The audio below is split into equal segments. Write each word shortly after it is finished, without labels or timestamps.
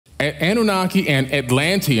Anunnaki and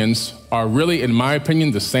Atlanteans are really, in my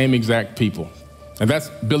opinion, the same exact people. And that's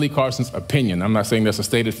Billy Carson's opinion. I'm not saying that's a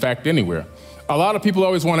stated fact anywhere. A lot of people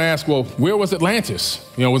always want to ask, well, where was Atlantis?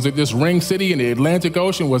 You know, was it this ring city in the Atlantic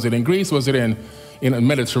Ocean? Was it in Greece? Was it in the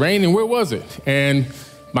Mediterranean? Where was it? And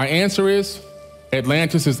my answer is,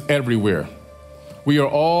 Atlantis is everywhere. We are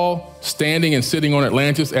all standing and sitting on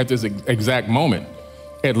Atlantis at this exact moment.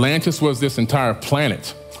 Atlantis was this entire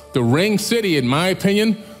planet. The ring city, in my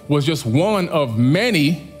opinion, was just one of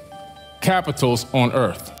many capitals on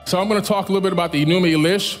Earth. So I'm going to talk a little bit about the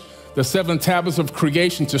𝗩𝗓𝗓𝗓𝗓, the 7 tablets of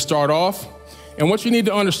creation to start off. And what you need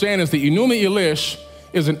to understand is the 𝗩𝗓𝗓𝗓𝗓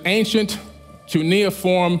is an ancient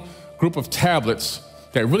cuneiform group of tablets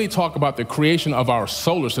that really talk about the creation of our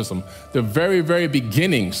solar system, the very, very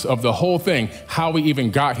beginnings of the whole thing, how we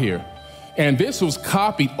even got here. And this was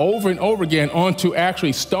copied over and over again onto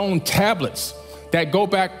actually stone tablets that go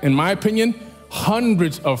back, in my opinion,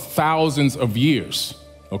 hundreds of thousands of years.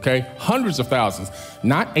 Okay, hundreds of thousands,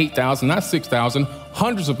 not 8,000, not 6,000,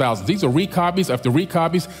 hundreds of thousands. These are recopies after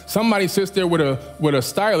recopies. Somebody sits there with a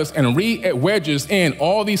stylus and wedges in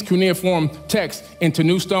all these cuneiform texts into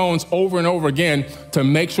new stones over and over again to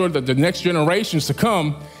make sure that the next generations to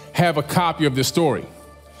come have a copy of this story.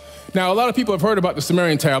 Now, a lot of people have heard about the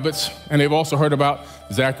Sumerian tablets, and they've also heard about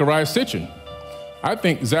Zecharia Sitchin. I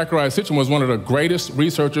think Zecharia Sitchin was one of the greatest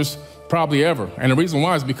researchers probably ever. And the reason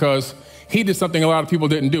why is because he did something a lot of people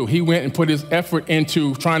didn't do. He went and put his effort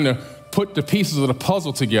into trying to put the pieces of the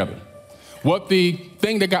puzzle together. What the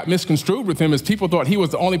thing that got misconstrued with him is people thought he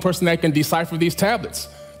was the only person that can decipher these tablets.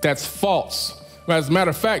 That's false. As a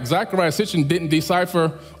matter of fact, Zecharia Sitchin didn't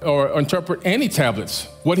decipher or interpret any tablets.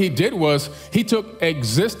 What he did was he took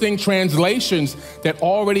existing translations that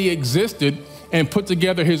already existed and put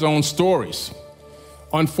together his own stories.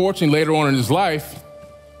 Unfortunately, later on in his life,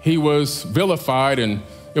 he was vilified, and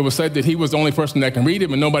it was said that he was the only person that can read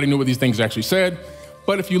him, and nobody knew what these things actually said.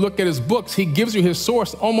 But if you look at his books, he gives you his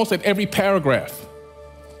source almost at every paragraph.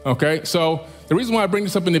 Okay, so the reason why I bring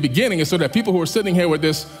this up in the beginning is so that people who are sitting here with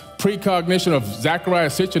this precognition of Zecharia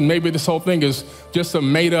Sitchin, maybe this whole thing is just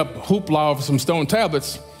some made-up hoopla of some stone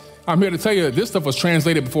tablets, I'm here to tell you that this stuff was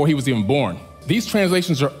translated before he was even born. These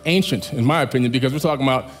translations are ancient, in my opinion, because we're talking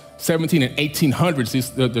about 17 and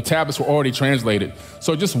 1800s. The tablets were already translated.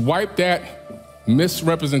 So just wipe that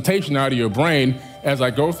misrepresentation out of your brain as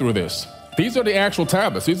I go through this. These are the actual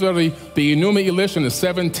tablets. These are the 𝗩𝗓𝗓𝗓𝗓 and the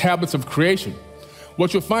 7 tablets of creation.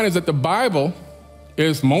 What you'll find is that the Bible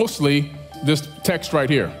is mostly this text right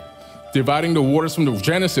here. Dividing the waters from the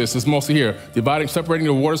Genesis is mostly here. Separating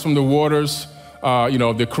the waters from the waters,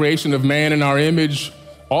 the creation of man in our image,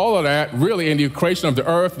 all of that really in the creation of the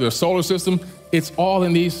earth, the solar system, it's all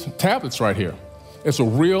in these tablets right here. It's a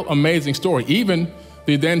real amazing story. Even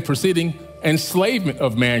the then preceding enslavement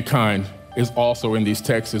of mankind is also in these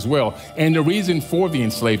texts as well. And the reason for the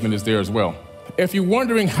enslavement is there as well. If you're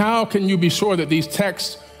wondering how can you be sure that these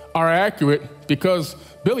texts are accurate, because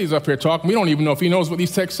Billy's up here talking, we don't even know if he knows what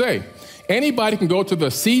these texts say. Anybody can go to the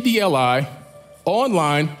CDLI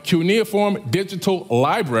online cuneiform digital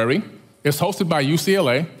library. It's hosted by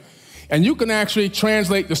UCLA. And you can actually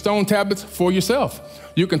translate the stone tablets for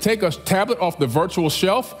yourself. You can take a tablet off the virtual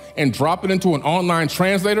shelf and drop it into an online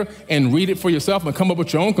translator and read it for yourself and come up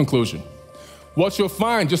with your own conclusion. What you'll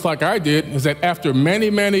find, just like I did, is that after many,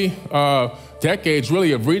 many decades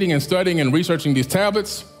really of reading and studying and researching these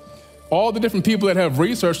tablets, all the different people that have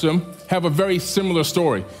researched them have a very similar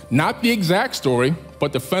story. Not the exact story,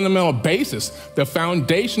 but the fundamental basis, the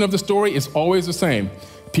foundation of the story is always the same.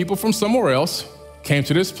 People from somewhere else came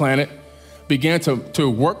to this planet, began to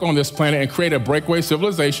work on this planet and create a breakaway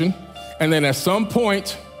civilization, and then at some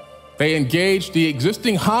point, they engaged the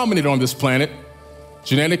existing hominid on this planet,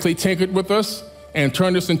 genetically tinkered with us, and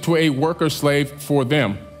turned us into a worker slave for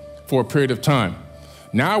them for a period of time.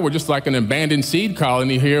 Now we're just like an abandoned seed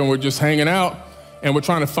colony here, and we're just hanging out, and we're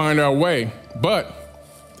trying to find our way. But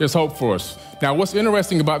there's hope for us. Now, what's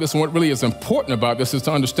interesting about this and what really is important about this is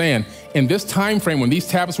to understand, in this time frame when these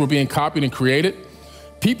tablets were being copied and created,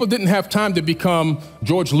 people didn't have time to become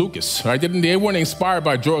George Lucas, right? They weren't inspired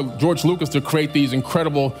by George Lucas to create these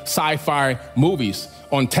incredible sci-fi movies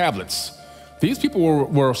on tablets. These people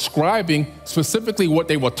were scribing specifically what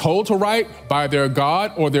they were told to write by their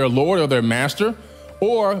God or their Lord or their master,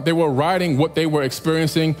 or they were writing what they were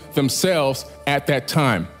experiencing themselves at that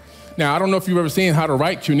time. Now, I don't know if you've ever seen how to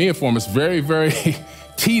write cuneiform. It's very, very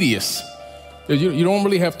tedious. You don't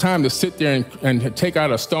really have time to sit there and take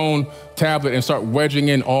out a stone tablet and start wedging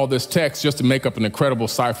in all this text just to make up an incredible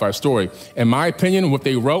sci-fi story. In my opinion, what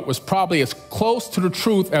they wrote was probably as close to the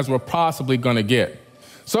truth as we're possibly going to get.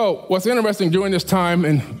 So what's interesting, during this time,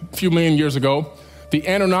 a few million years ago, the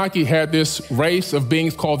Anunnaki had this race of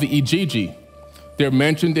beings called the 𝗩𝗩𝗓. They're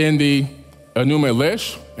mentioned in the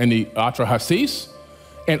𝗩𝗓𝗦𝗧𝗘 and the 𝗪𝗓𝗪𝗧.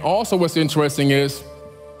 And also what's interesting is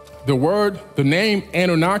the name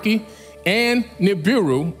Anunnaki and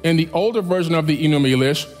Nibiru in the older version of the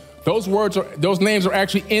𝗩𝗓𝗧𝗘, those names are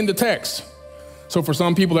actually in the text. So for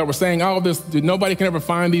some people that were saying, oh, nobody can ever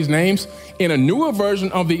find these names, in a newer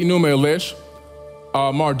version of the 𝗩𝗓𝗧𝗘,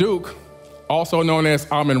 Marduk, also known as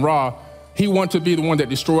Amun-Ra, he wanted to be the one that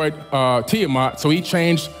destroyed Tiamat, so he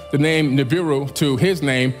changed the name Nibiru to his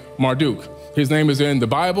name, Marduk. His name is in the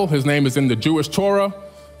Bible, his name is in the Jewish Torah.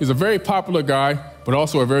 He's a very popular guy, but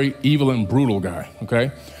also a very evil and brutal guy,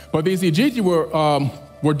 okay? But these 𝗩𝗩𝗓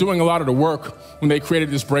were doing a lot of the work when they created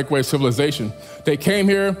this breakaway civilization. They came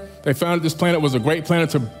here, they found this planet was a great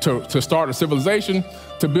planet to start a civilization,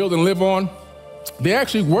 to build and live on. They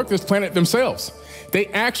actually worked this planet themselves. They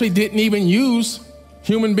actually didn't even use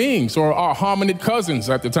human beings or our hominid cousins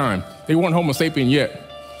at the time. They weren't Homo sapien yet.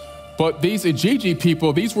 But these 𝗩𝗩𝗓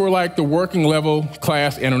people, these were like the working level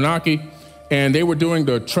class Anunnaki, and they were doing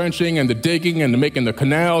the trenching and the digging and making the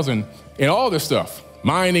canals and all this stuff,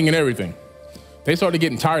 mining and everything. They started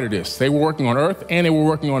getting tired of this. They were working on Earth and they were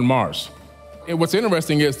working on Mars. And what's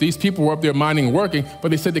interesting is these people were up there mining and working, but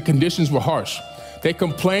they said the conditions were harsh. They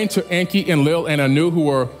complained to Enki and Lil and Anu, who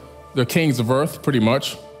were the kings of Earth, pretty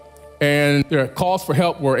much, and their calls for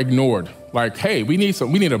help were ignored. Like, hey, we need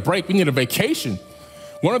a break, we need a vacation.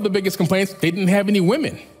 One of the biggest complaints, they didn't have any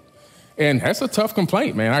women. And that's a tough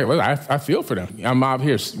complaint, man. I feel for them. I'm out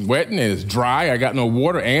here sweating, and it's dry, I got no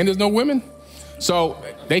water, and there's no women. So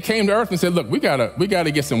they came to Earth and said, look, we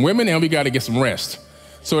gotta get some women and we gotta get some rest.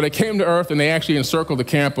 So they came to Earth and they actually encircled the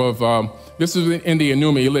camp of, this is in the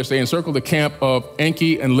𝗩𝗓𝗧𝗘, they encircled the camp of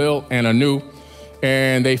Enki and Lil and Anu,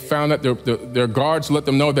 and they found that their guards let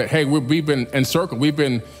them know that, hey, we've been encircled, we've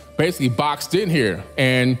been basically boxed in here.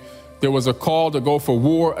 And there was a call to go for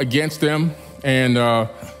war against them, and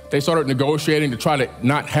they started negotiating to try to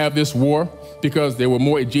not have this war because they were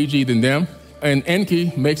more 𝗩𝗩𝗓 than them. And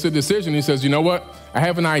Enki makes a decision. He says, you know what? I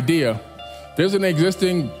have an idea. There's an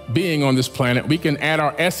existing being on this planet. We can add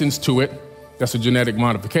our essence to it. That's a genetic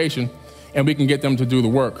modification. And we can get them to do the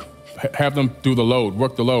work. Have them do the load,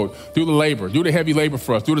 work the load, do the labor, do the heavy labor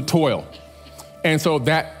for us, do the toil. And so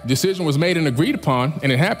that decision was made and agreed upon,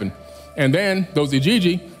 and it happened. And then those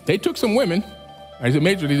𝗩𝗩𝗓𝗘, they took some women. I said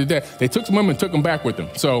majorly did that. They took some women and took them back with them.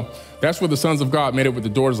 So that's where the sons of God made it with the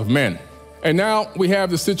daughters of men. And now we have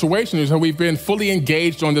the situation is how we've been fully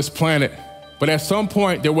engaged on this planet. But at some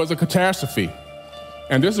point, there was a catastrophe.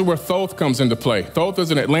 And this is where Thoth comes into play. Thoth is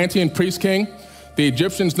an Atlantean priest king. The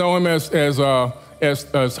Egyptians know him as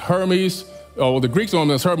Hermes. Oh, well, the Greeks know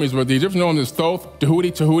him as Hermes, but the Egyptians know him as Thoth,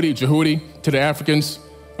 Jehudi to the Africans,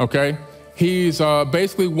 okay? He's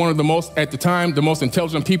basically one of the most, at the time, the most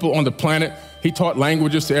intelligent people on the planet. He taught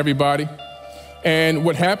languages to everybody. And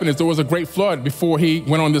what happened is there was a great flood before he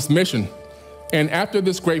went on this mission. And after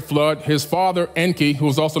this great flood, his father, Enki, who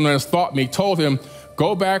was also known as Thoth, told him,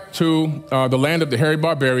 go back to the land of the hairy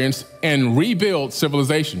barbarians and rebuild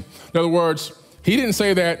civilization. In other words, he didn't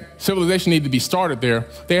say that civilization needed to be started there.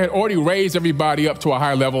 They had already raised everybody up to a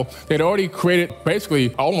high level. They'd already created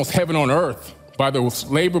basically almost heaven on earth by the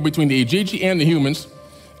labor between the 𝗩𝗩𝗓𝗘 and the humans.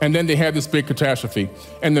 And then they had this big catastrophe.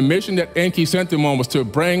 And the mission that Enki sent them on was to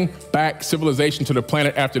bring back civilization to the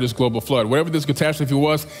planet after this global flood. Whatever this catastrophe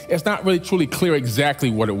was, it's not really truly clear exactly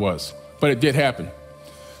what it was, but it did happen.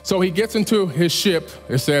 So he gets into his ship.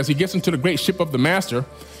 It says he gets into the great ship of the master.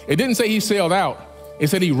 It didn't say he sailed out. It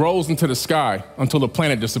said he rose into the sky until the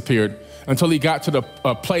planet disappeared, until he got to the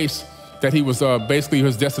place that he was basically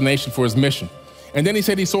his destination for his mission. And then he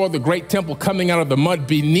said he saw the great temple coming out of the mud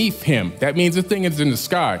beneath him. That means this thing is in the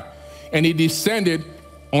sky. And he descended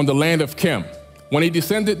on the land of Khem. When he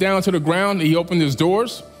descended down to the ground, he opened his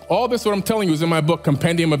doors. All this, what I'm telling you, is in my book,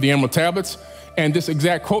 Compendium of the Emerald Tablets. And this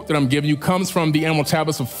exact quote that I'm giving you comes from the Emerald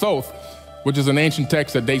Tablets of Thoth, which is an ancient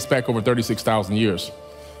text that dates back over 36,000 years.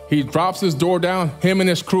 He drops his door down. Him and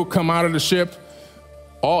his crew come out of the ship.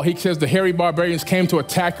 He says the hairy barbarians came to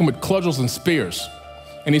attack him with cudgels and spears.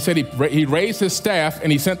 And he said he raised his staff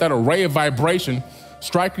and he sent out a ray of vibration,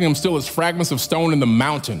 striking them still as fragments of stone in the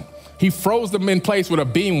mountain. He froze them in place with a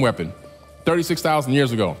beam weapon 36,000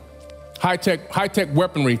 years ago. High-tech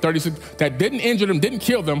weaponry, that didn't injure them, didn't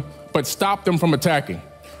kill them, but stopped them from attacking.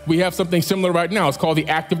 We have something similar right now. It's called the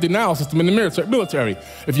active denial system in the military.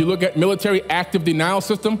 If you look at military active denial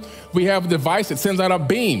system, we have a device that sends out a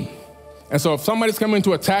beam. And so if somebody's coming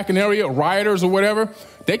to attack an area, rioters or whatever,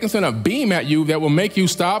 they can send a beam at you that will make you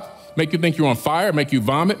stop, make you think you're on fire, make you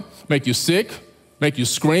vomit, make you sick, make you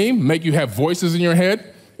scream, make you have voices in your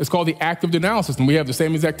head. It's called the active denial system. We have the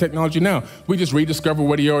same exact technology now. We just rediscovered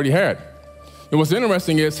what he already had. And what's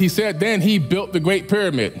interesting is he said then he built the Great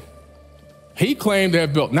Pyramid. He claimed to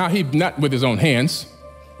have built, now he not with his own hands,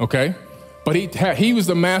 okay? But he was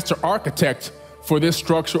the master architect for this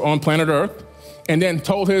structure on planet Earth, and then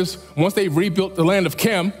told once they rebuilt the land of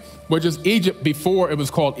Kem, which is Egypt before it was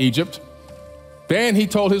called Egypt, then he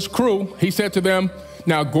told his crew, he said to them,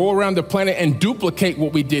 now go around the planet and duplicate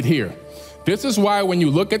what we did here. This is why when you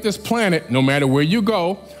look at this planet, no matter where you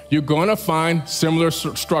go, you're going to find similar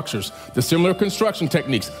structures, the similar construction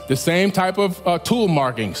techniques, the same type of tool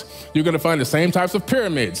markings. You're going to find the same types of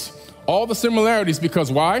pyramids, all the similarities,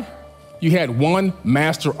 because why? You had one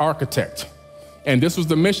master architect. And this was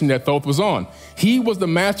the mission that Thoth was on. He was the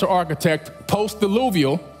master architect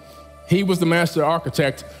post-diluvial. He was the master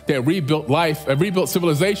architect that rebuilt rebuilt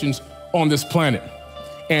civilizations on this planet.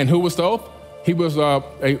 And who was Thoth? He was an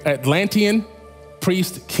Atlantean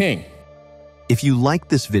priest king. If you liked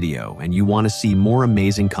this video and you want to see more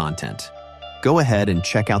amazing content, go ahead and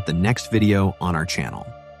check out the next video on our channel.